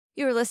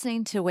You're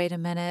listening to Wait a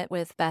Minute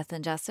with Beth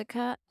and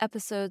Jessica,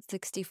 episode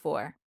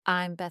 64.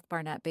 I'm Beth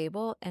Barnett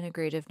Babel,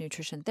 integrative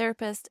nutrition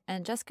therapist,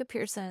 and Jessica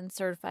Pearson,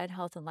 certified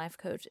health and life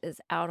coach, is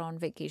out on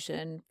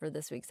vacation for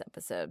this week's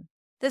episode.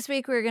 This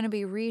week, we're going to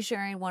be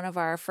resharing one of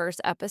our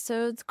first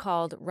episodes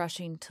called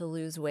Rushing to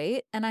Lose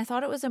Weight, and I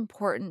thought it was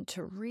important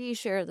to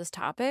reshare this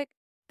topic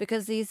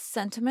because these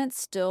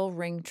sentiments still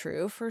ring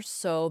true for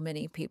so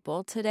many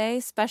people today,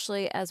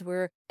 especially as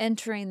we're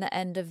entering the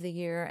end of the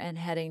year and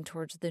heading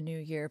towards the new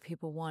year.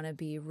 People want to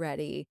be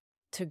ready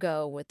to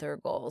go with their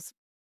goals.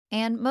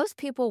 And most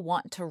people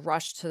want to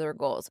rush to their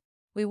goals.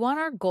 We want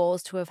our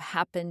goals to have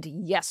happened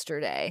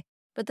yesterday.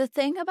 But the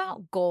thing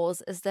about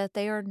goals is that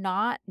they are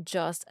not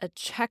just a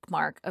check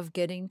mark of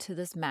getting to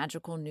this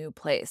magical new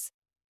place.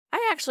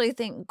 I actually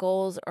think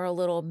goals are a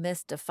little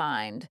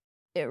misdefined.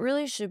 It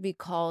really should be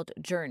called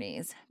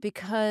journeys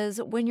because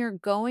when you're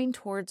going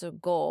towards a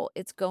goal,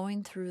 it's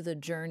going through the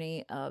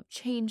journey of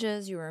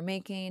changes you are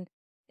making.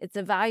 It's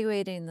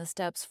evaluating the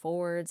steps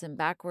forwards and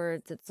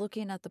backwards. It's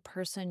looking at the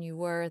person you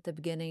were at the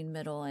beginning,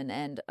 middle, and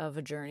end of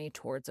a journey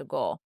towards a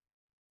goal.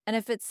 And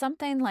if it's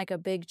something like a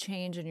big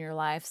change in your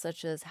life,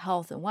 such as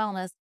health and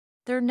wellness,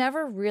 there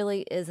never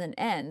really is an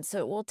end. So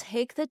it will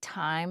take the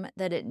time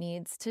that it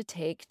needs to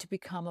take to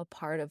become a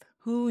part of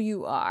who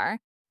you are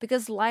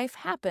because life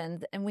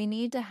happens and we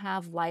need to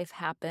have life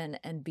happen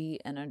and be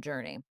in a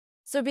journey.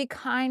 So be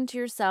kind to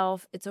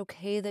yourself. It's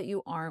okay that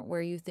you aren't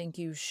where you think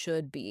you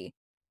should be.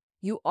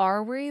 You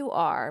are where you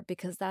are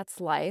because that's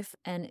life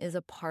and is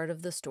a part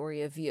of the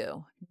story of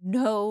you.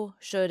 No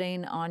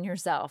shoulding on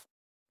yourself.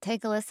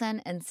 Take a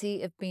listen and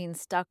see if being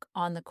stuck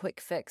on the quick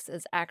fix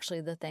is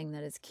actually the thing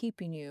that is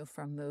keeping you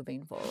from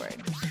moving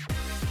forward.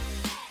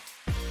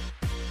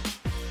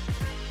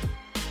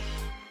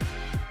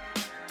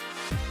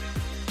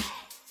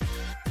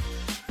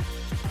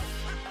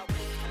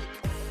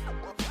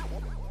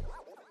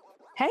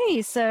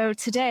 Hey, so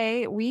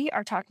today we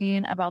are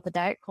talking about the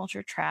diet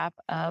culture trap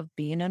of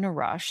being in a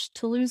rush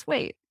to lose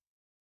weight.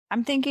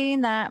 I'm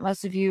thinking that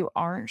most of you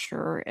aren't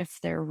sure if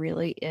there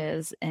really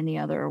is any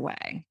other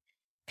way.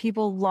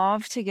 People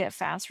love to get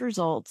fast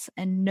results,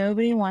 and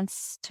nobody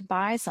wants to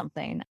buy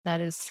something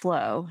that is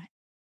slow.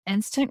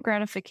 Instant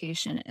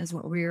gratification is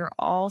what we are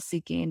all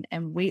seeking,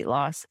 and weight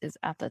loss is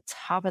at the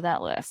top of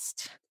that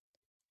list.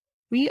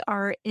 We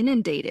are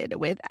inundated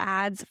with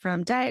ads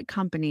from diet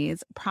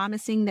companies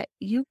promising that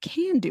you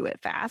can do it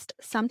fast,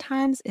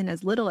 sometimes in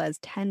as little as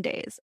 10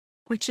 days,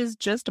 which is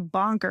just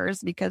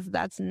bonkers because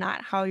that's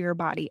not how your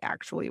body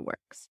actually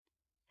works.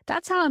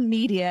 That's how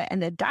media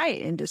and the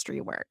diet industry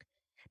work.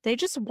 They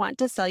just want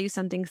to sell you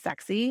something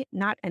sexy,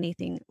 not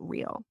anything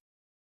real.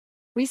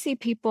 We see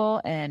people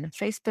in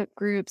Facebook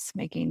groups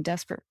making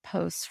desperate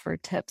posts for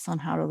tips on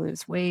how to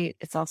lose weight.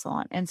 It's also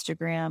on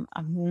Instagram.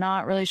 I'm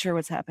not really sure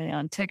what's happening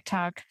on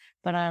TikTok,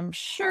 but I'm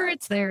sure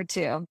it's there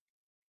too.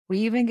 We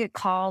even get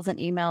calls and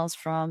emails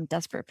from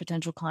desperate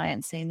potential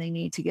clients saying they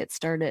need to get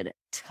started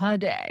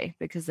today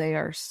because they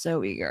are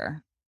so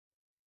eager.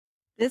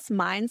 This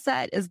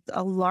mindset is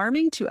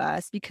alarming to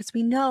us because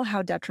we know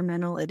how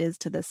detrimental it is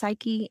to the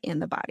psyche and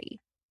the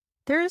body.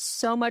 There is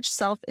so much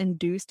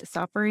self-induced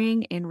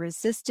suffering and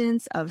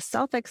resistance of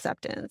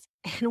self-acceptance.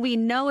 And we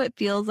know it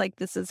feels like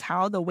this is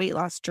how the weight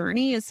loss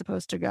journey is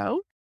supposed to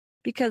go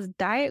because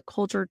diet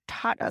culture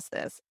taught us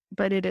this,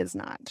 but it is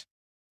not.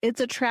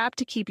 It's a trap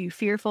to keep you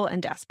fearful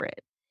and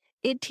desperate.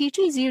 It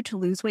teaches you to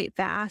lose weight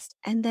fast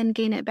and then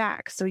gain it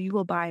back so you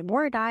will buy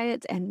more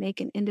diets and make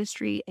an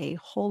industry a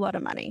whole lot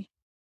of money.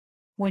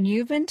 When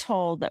you've been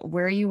told that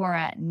where you are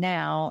at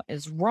now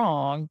is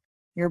wrong,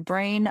 your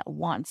brain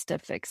wants to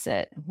fix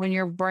it. When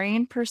your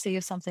brain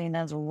perceives something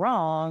as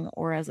wrong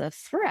or as a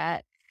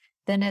threat,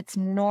 then it's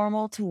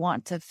normal to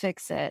want to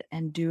fix it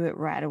and do it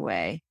right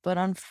away. But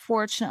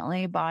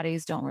unfortunately,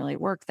 bodies don't really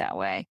work that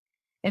way.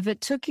 If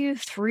it took you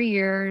 3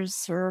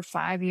 years or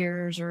 5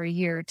 years or a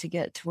year to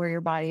get to where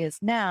your body is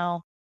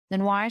now,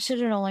 then why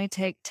should it only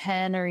take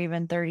 10 or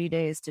even 30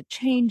 days to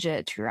change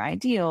it to your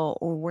ideal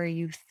or where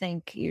you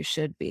think you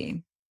should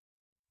be?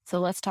 So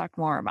let's talk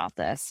more about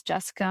this.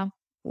 Jessica,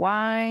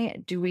 why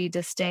do we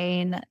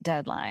disdain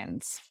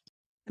deadlines?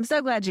 I'm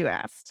so glad you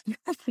asked.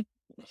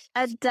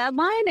 A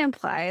deadline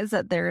implies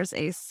that there's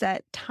a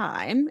set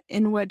time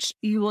in which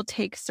you will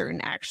take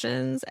certain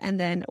actions. And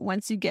then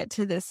once you get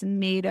to this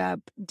made up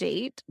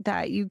date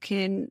that you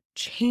can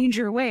change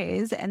your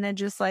ways and then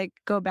just like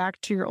go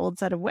back to your old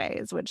set of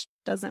ways, which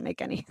doesn't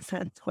make any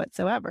sense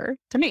whatsoever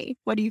to me.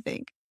 What do you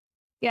think?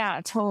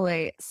 Yeah,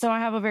 totally. So I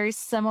have a very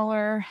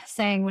similar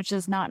saying, which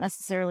is not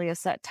necessarily a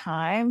set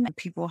time.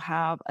 People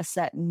have a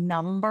set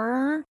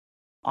number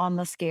on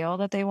the scale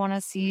that they want to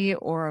see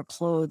or a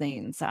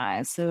clothing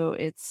size. So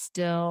it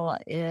still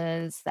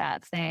is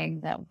that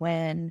thing that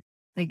when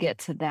they get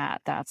to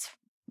that, that's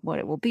what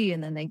it will be.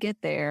 And then they get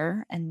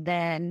there and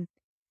then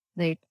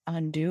they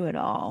undo it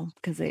all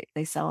because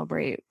they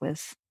celebrate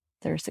with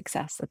their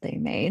success that they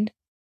made.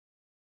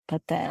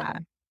 But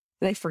then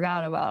they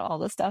forgot about all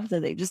the stuff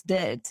that they just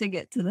did to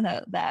get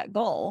to that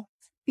goal.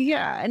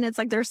 Yeah. And it's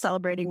like they're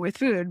celebrating with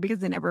food because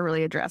they never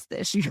really addressed the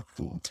issue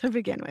to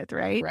begin with,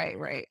 right? Right,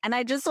 right. And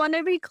I just want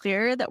to be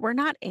clear that we're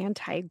not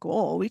anti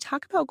goal. We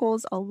talk about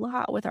goals a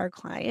lot with our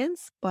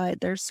clients,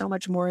 but there's so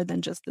much more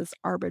than just this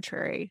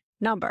arbitrary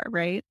number,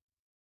 right?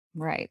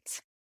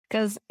 Right.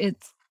 Because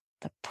it's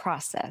the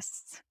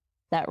process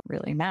that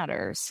really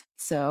matters.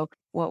 So,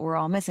 what we're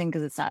all missing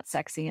because it's not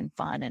sexy and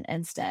fun and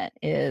instant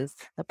is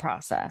the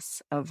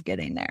process of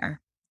getting there.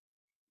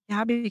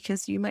 Yeah,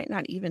 because you might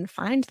not even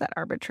find that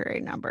arbitrary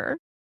number.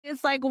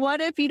 It's like, what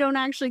if you don't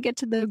actually get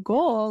to the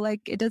goal?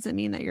 Like, it doesn't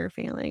mean that you're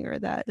failing or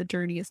that the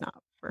journey is not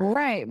worth.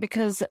 Right.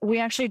 Because we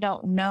actually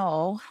don't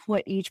know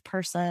what each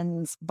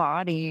person's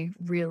body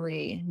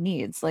really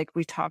needs. Like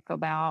we talk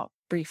about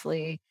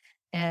briefly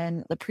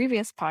in the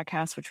previous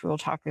podcast, which we'll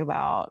talk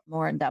about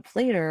more in depth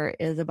later,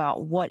 is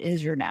about what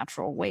is your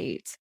natural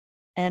weight.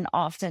 And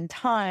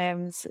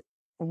oftentimes,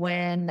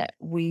 when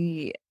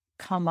we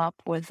come up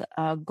with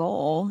a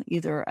goal,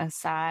 either a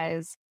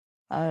size,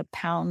 a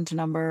pound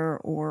number,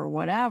 or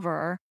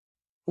whatever,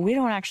 we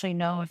don't actually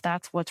know if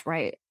that's what's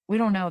right. We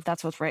don't know if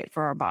that's what's right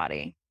for our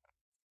body.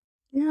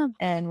 Yeah.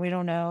 And we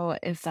don't know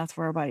if that's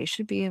where our body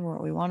should be and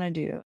what we want to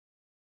do.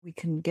 We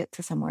can get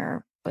to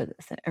somewhere, but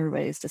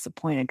everybody's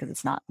disappointed because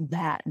it's not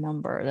that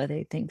number that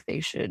they think they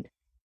should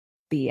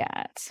be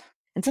at.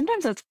 And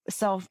sometimes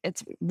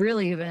it's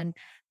really even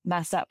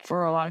messed up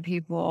for a lot of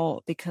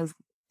people because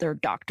their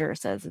doctor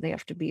says that they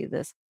have to be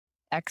this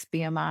X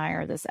BMI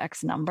or this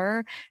X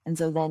number. And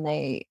so then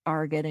they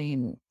are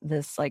getting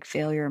this like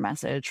failure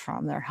message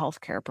from their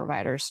healthcare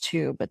providers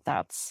too. But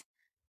that's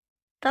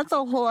a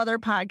whole other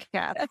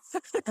podcast.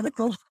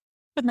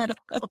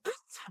 Medical.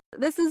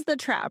 This is the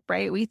trap,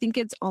 right? We think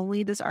it's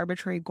only this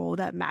arbitrary goal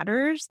that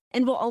matters,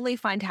 and we'll only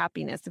find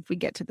happiness if we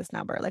get to this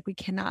number. Like we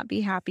cannot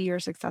be happy or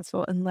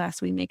successful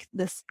unless we make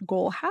this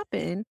goal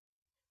happen.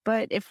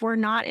 But if we're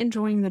not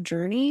enjoying the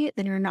journey,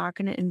 then you're not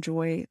going to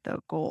enjoy the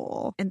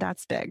goal. And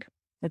that's big.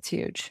 That's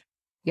huge.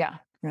 Yeah.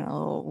 We're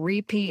gonna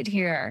repeat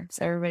here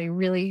so everybody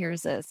really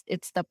hears this.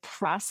 It's the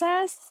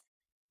process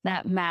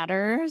that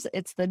matters.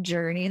 It's the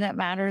journey that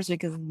matters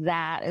because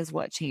that is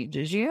what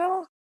changes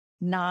you,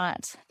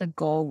 not the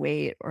goal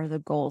weight or the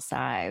goal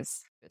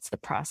size. It's the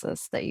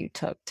process that you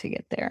took to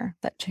get there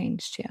that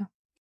changed you.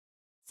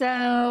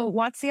 So,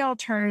 what's the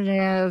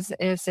alternative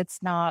if it's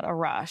not a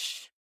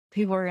rush?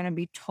 People are going to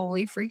be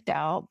totally freaked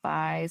out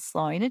by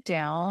slowing it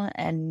down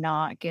and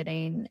not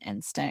getting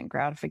instant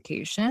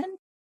gratification.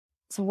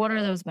 So, what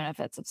are those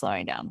benefits of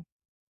slowing down?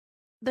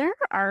 There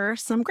are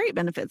some great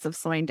benefits of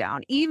slowing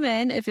down,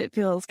 even if it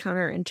feels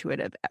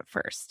counterintuitive at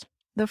first.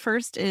 The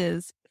first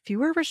is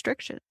fewer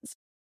restrictions.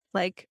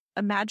 Like,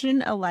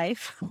 imagine a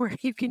life where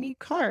you can eat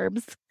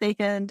carbs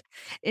and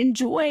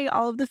enjoy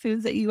all of the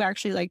foods that you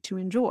actually like to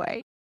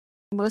enjoy.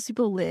 Most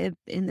people live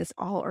in this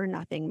all or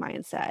nothing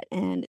mindset,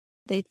 and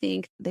they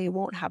think they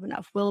won't have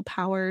enough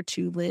willpower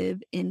to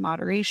live in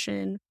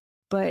moderation,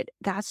 but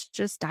that's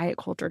just diet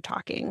culture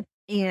talking.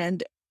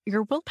 And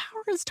your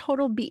willpower is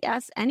total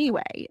BS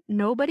anyway.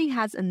 Nobody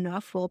has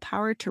enough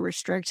willpower to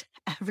restrict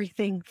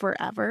everything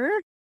forever.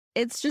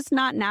 It's just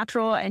not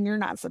natural, and you're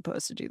not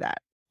supposed to do that.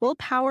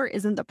 Willpower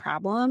isn't the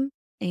problem.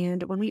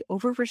 And when we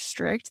over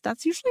restrict,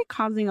 that's usually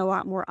causing a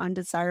lot more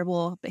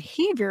undesirable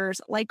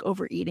behaviors like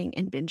overeating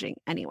and binging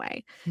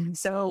anyway.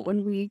 So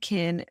when we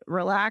can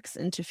relax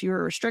into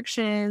fewer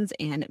restrictions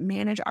and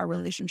manage our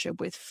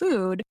relationship with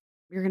food,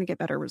 you're going to get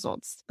better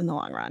results in the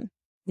long run.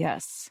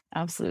 Yes,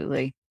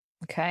 absolutely.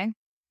 Okay.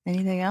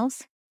 Anything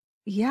else?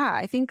 Yeah,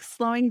 I think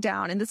slowing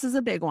down, and this is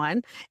a big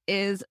one,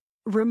 is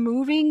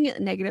removing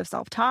negative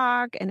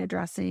self-talk and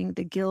addressing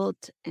the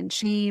guilt and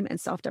shame and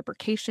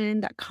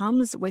self-deprecation that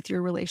comes with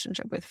your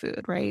relationship with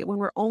food, right? When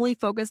we're only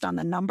focused on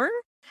the number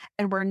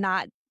and we're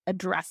not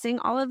addressing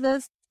all of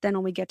this, then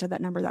when we get to that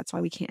number, that's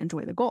why we can't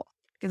enjoy the goal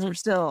because we're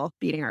still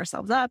beating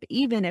ourselves up,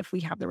 even if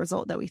we have the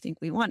result that we think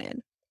we wanted.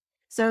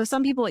 So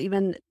some people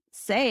even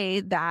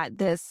say that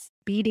this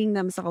beating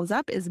themselves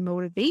up is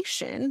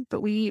motivation, but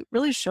we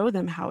really show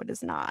them how it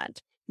is not.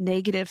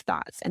 Negative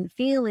thoughts and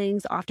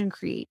feelings often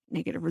create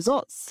negative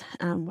results,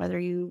 whether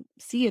you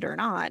see it or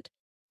not.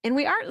 And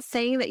we aren't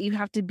saying that you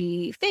have to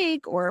be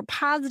fake or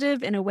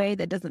positive in a way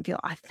that doesn't feel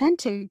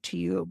authentic to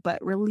you, but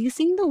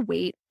releasing the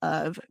weight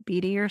of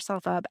beating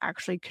yourself up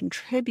actually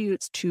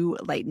contributes to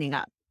lightening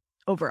up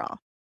overall.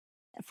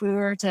 If we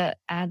were to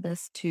add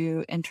this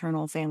to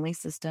internal family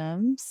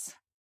systems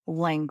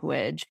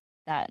language,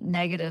 that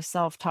negative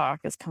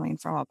self-talk is coming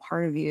from a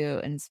part of you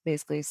and it's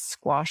basically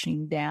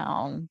squashing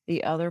down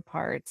the other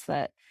parts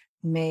that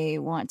may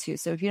want to.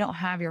 So if you don't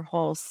have your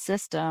whole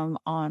system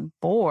on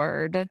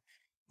board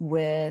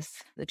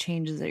with the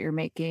changes that you're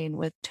making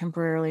with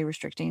temporarily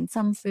restricting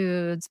some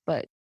foods,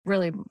 but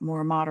really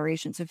more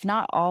moderation. So if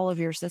not all of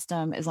your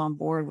system is on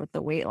board with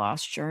the weight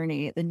loss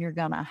journey, then you're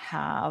going to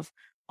have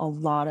a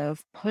lot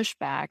of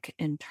pushback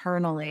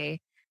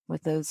internally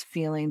with those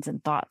feelings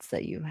and thoughts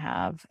that you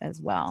have as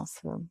well.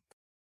 So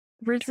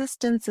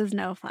resistance is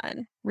no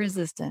fun.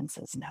 Resistance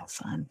is no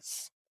fun.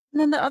 And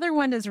then the other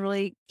one is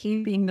really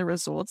keeping the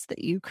results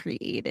that you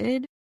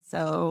created.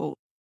 So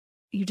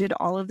you did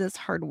all of this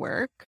hard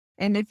work.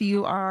 And if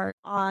you are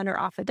on or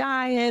off a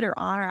diet or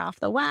on or off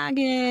the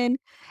wagon,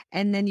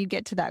 and then you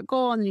get to that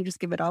goal and then you just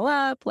give it all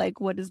up, like,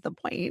 what is the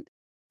point?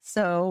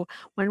 So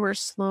when we're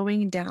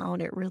slowing down,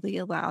 it really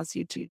allows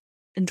you to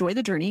enjoy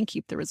the journey and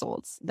keep the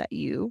results that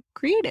you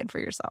created for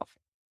yourself.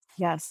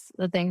 Yes,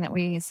 the thing that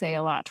we say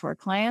a lot to our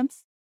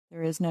clients,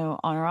 there is no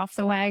on or off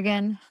the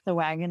wagon. The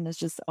wagon is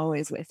just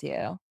always with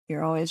you.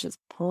 You're always just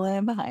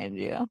pulling behind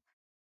you.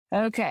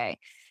 Okay.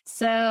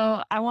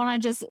 So I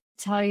want to just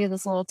tell you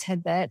this little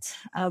tidbit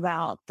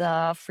about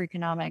the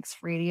Freakonomics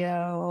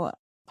radio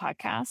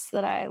podcast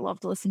that I love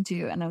to listen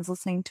to. And I was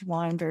listening to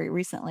one very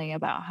recently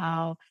about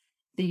how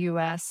the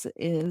US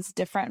is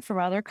different from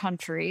other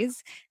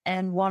countries.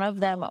 And one of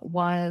them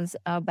was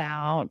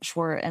about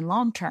short and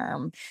long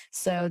term.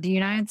 So the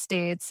United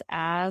States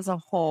as a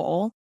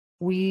whole,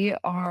 we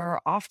are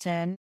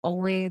often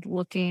only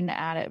looking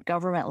at it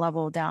government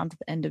level down to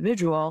the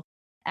individual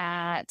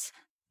at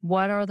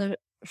what are the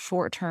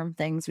short term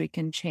things we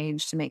can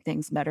change to make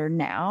things better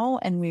now.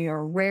 And we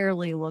are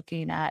rarely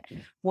looking at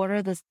what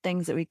are the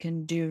things that we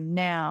can do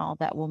now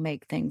that will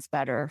make things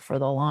better for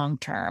the long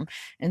term.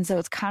 And so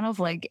it's kind of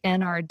like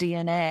in our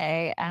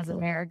DNA as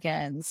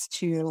Americans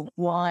to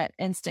want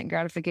instant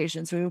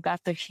gratification. So we've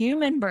got the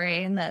human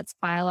brain that's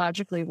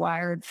biologically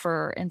wired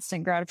for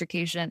instant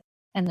gratification,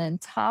 and then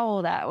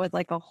toggle that with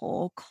like a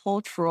whole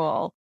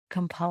cultural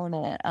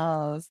component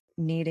of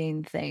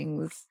needing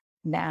things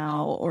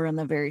now or in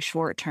the very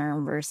short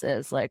term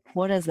versus like,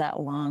 what does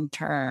that long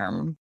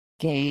term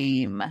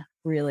game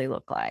really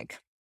look like?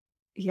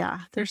 Yeah,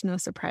 there's no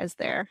surprise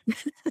there.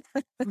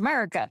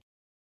 America.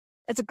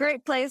 It's a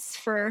great place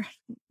for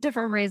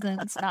different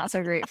reasons, not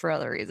so great for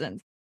other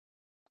reasons.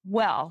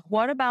 Well,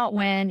 what about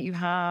when you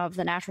have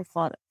the natural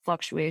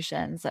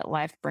fluctuations that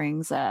life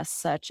brings us,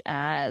 such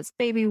as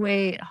baby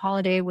weight,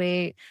 holiday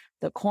weight,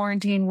 the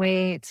quarantine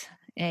weight,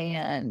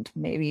 and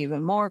maybe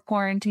even more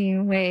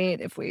quarantine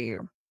weight if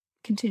we're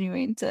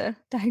continuing to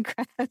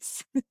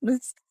digress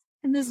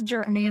in this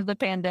journey of the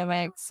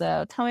pandemic.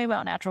 So tell me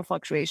about natural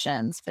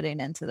fluctuations fitting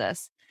into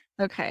this.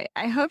 Okay,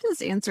 I hope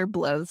this answer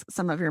blows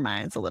some of your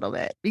minds a little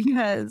bit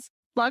because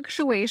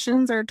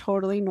fluctuations are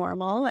totally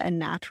normal and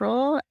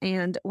natural.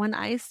 And when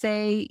I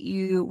say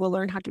you will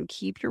learn how to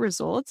keep your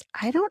results,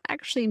 I don't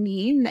actually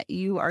mean that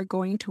you are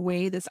going to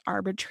weigh this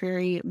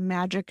arbitrary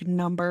magic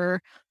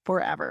number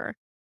forever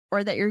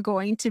or that you're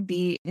going to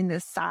be in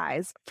this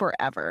size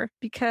forever,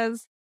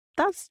 because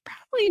that's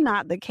probably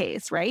not the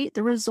case, right?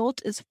 The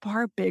result is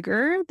far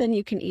bigger than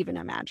you can even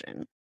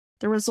imagine.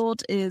 The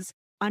result is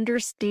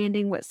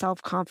understanding what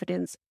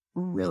self-confidence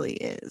really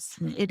is.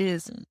 It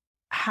is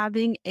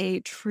having a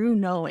true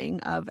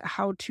knowing of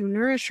how to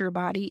nourish your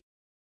body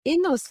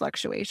in those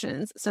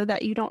fluctuations so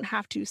that you don't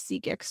have to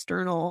seek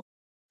external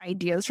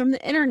ideas from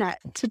the internet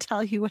to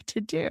tell you what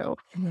to do.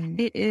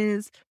 It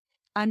is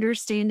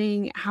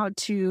understanding how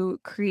to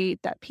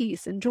create that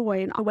peace and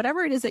joy and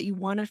whatever it is that you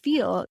want to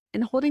feel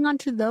and holding on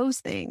to those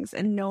things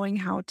and knowing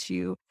how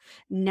to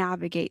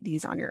navigate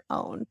these on your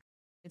own.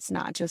 It's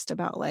not just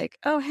about like,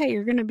 oh, hey,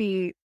 you're going to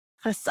be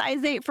a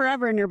size 8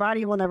 forever and your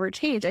body will never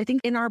change. I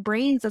think in our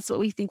brains, that's what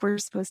we think we're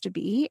supposed to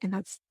be. And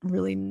that's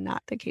really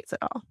not the case at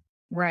all.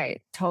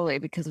 Right. Totally.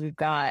 Because we've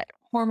got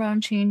hormone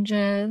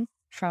changes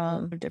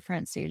from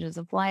different stages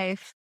of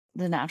life,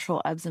 the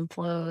natural ebbs and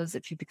flows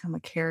if you become a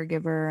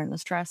caregiver and the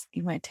stress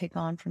you might take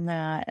on from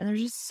that. And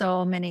there's just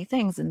so many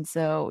things. And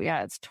so,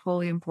 yeah, it's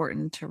totally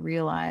important to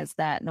realize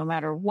that no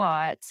matter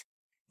what,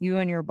 you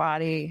and your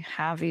body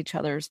have each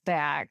other's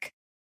back.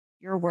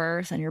 Your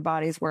worth and your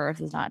body's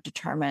worth is not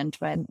determined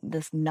by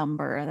this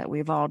number that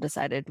we've all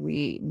decided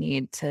we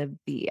need to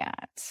be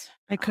at.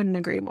 I couldn't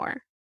agree more.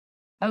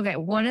 Okay,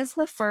 what is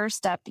the first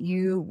step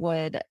you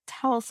would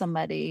tell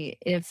somebody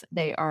if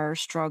they are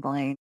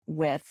struggling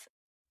with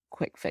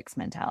quick fix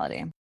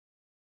mentality?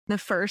 The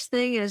first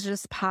thing is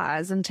just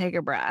pause and take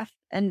a breath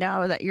and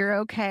know that you're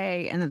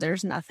okay and that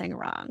there's nothing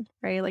wrong,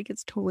 right? Like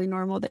it's totally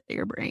normal that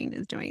your brain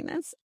is doing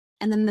this.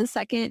 And then the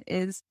second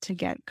is to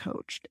get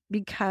coached,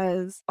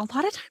 because a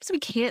lot of times we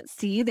can't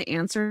see the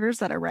answers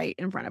that are right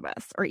in front of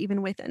us or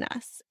even within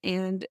us.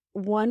 And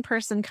one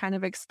person kind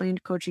of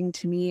explained coaching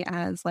to me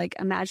as like,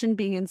 imagine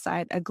being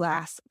inside a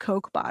glass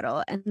Coke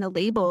bottle and the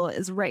label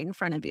is right in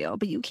front of you,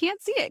 but you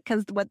can't see it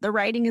because what the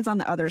writing is on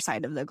the other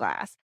side of the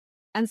glass.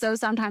 And so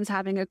sometimes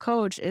having a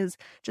coach is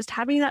just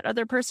having that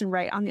other person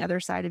right on the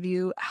other side of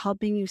you,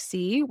 helping you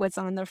see what's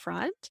on the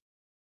front.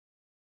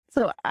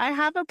 So I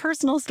have a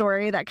personal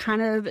story that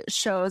kind of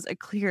shows a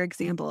clear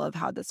example of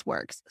how this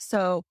works.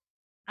 So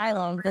I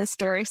love this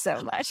story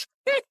so much.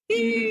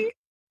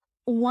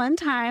 One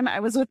time I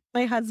was with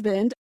my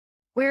husband.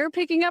 We were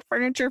picking up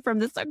furniture from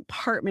this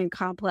apartment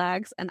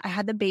complex, and I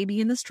had the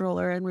baby in the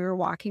stroller, and we were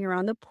walking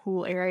around the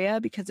pool area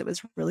because it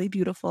was really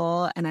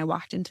beautiful. And I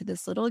walked into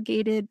this little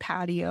gated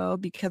patio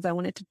because I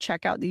wanted to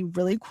check out the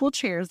really cool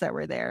chairs that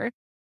were there.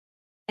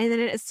 And then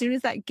as soon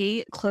as that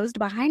gate closed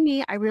behind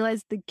me, I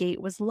realized the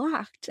gate was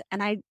locked.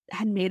 And I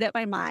had made up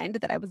my mind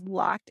that I was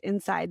locked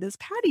inside this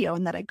patio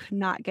and that I could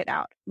not get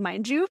out.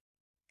 Mind you,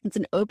 It's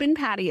an open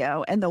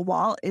patio and the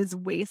wall is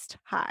waist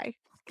high.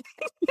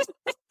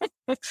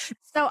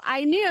 So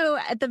I knew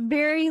at the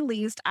very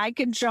least I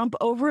could jump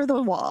over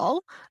the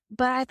wall,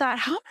 but I thought,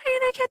 how am I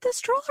going to get this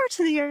stroller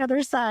to the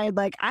other side?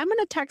 Like, I'm going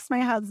to text my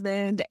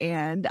husband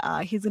and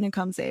he's going to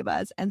come save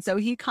us. And so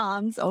he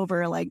comes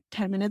over like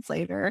 10 minutes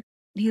later.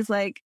 He's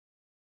like,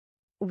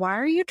 why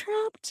are you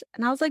trapped?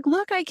 And I was like,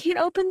 look, I can't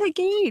open the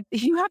gate.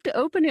 You have to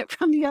open it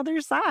from the other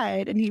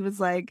side. And he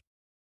was like,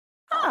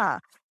 ah.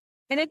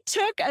 And it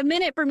took a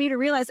minute for me to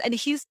realize, and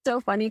he's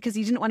so funny because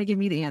he didn't want to give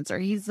me the answer.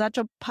 He's a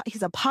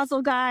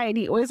puzzle guy and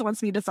he always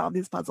wants me to solve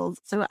these puzzles.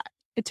 So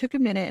it took a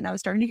minute and I was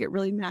starting to get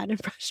really mad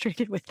and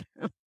frustrated with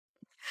him.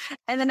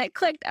 And then it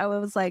clicked. I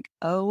was like,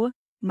 oh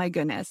my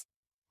goodness.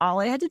 All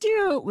I had to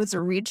do was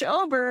reach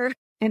over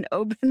and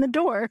open the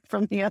door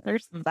from the other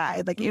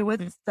side. Like it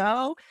was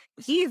so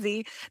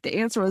easy. The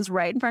answer was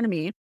right in front of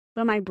me,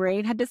 but my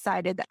brain had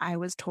decided that I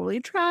was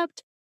totally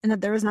trapped and that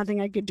there was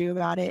nothing I could do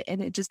about it.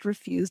 And it just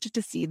refused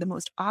to see the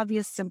most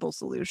obvious, simple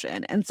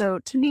solution. And so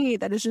to me,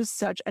 that is just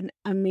such an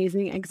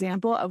amazing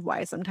example of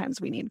why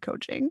sometimes we need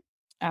coaching.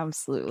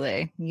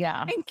 Absolutely.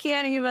 Yeah. I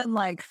can't even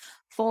like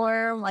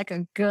form like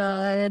a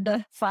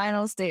good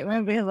final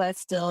statement because I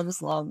still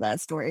just love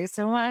that story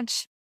so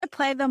much. I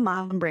play the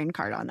mom brain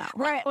card on that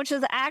one. Right. Which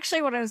is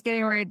actually what I was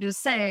getting ready to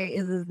say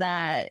is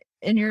that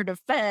in your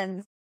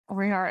defense,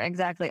 we aren't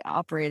exactly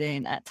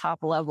operating at top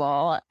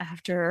level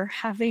after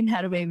having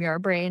had a baby. Our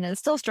brain is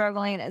still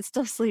struggling. It's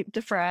still sleep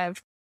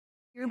deprived.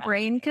 Your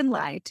brain can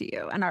lie to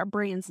you, and our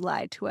brains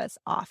lie to us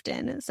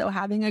often. So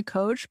having a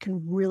coach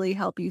can really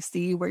help you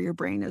see where your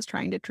brain is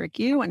trying to trick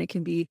you, and it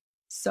can be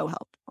so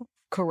helpful.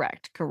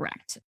 Correct.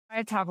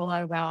 I talk a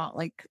lot about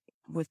like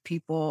with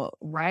people,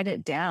 write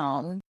it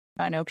down.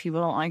 I know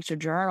people don't like to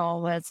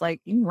journal, but it's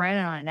like you can write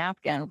it on a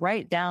napkin,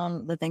 write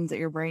down the things that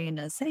your brain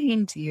is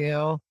saying to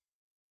you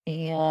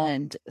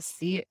and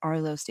see,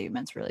 are those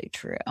statements really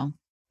true?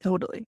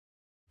 Totally.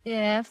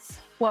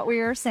 If what we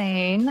are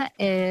saying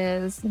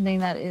is something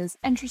that is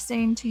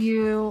interesting to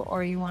you,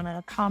 or you want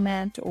to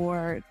comment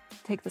or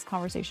take this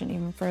conversation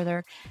even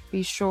further,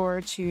 be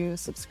sure to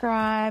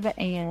subscribe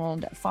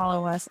and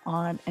follow us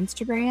on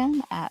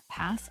Instagram at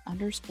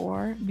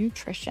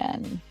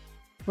path_nutrition.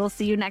 We'll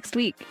see you next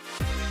week.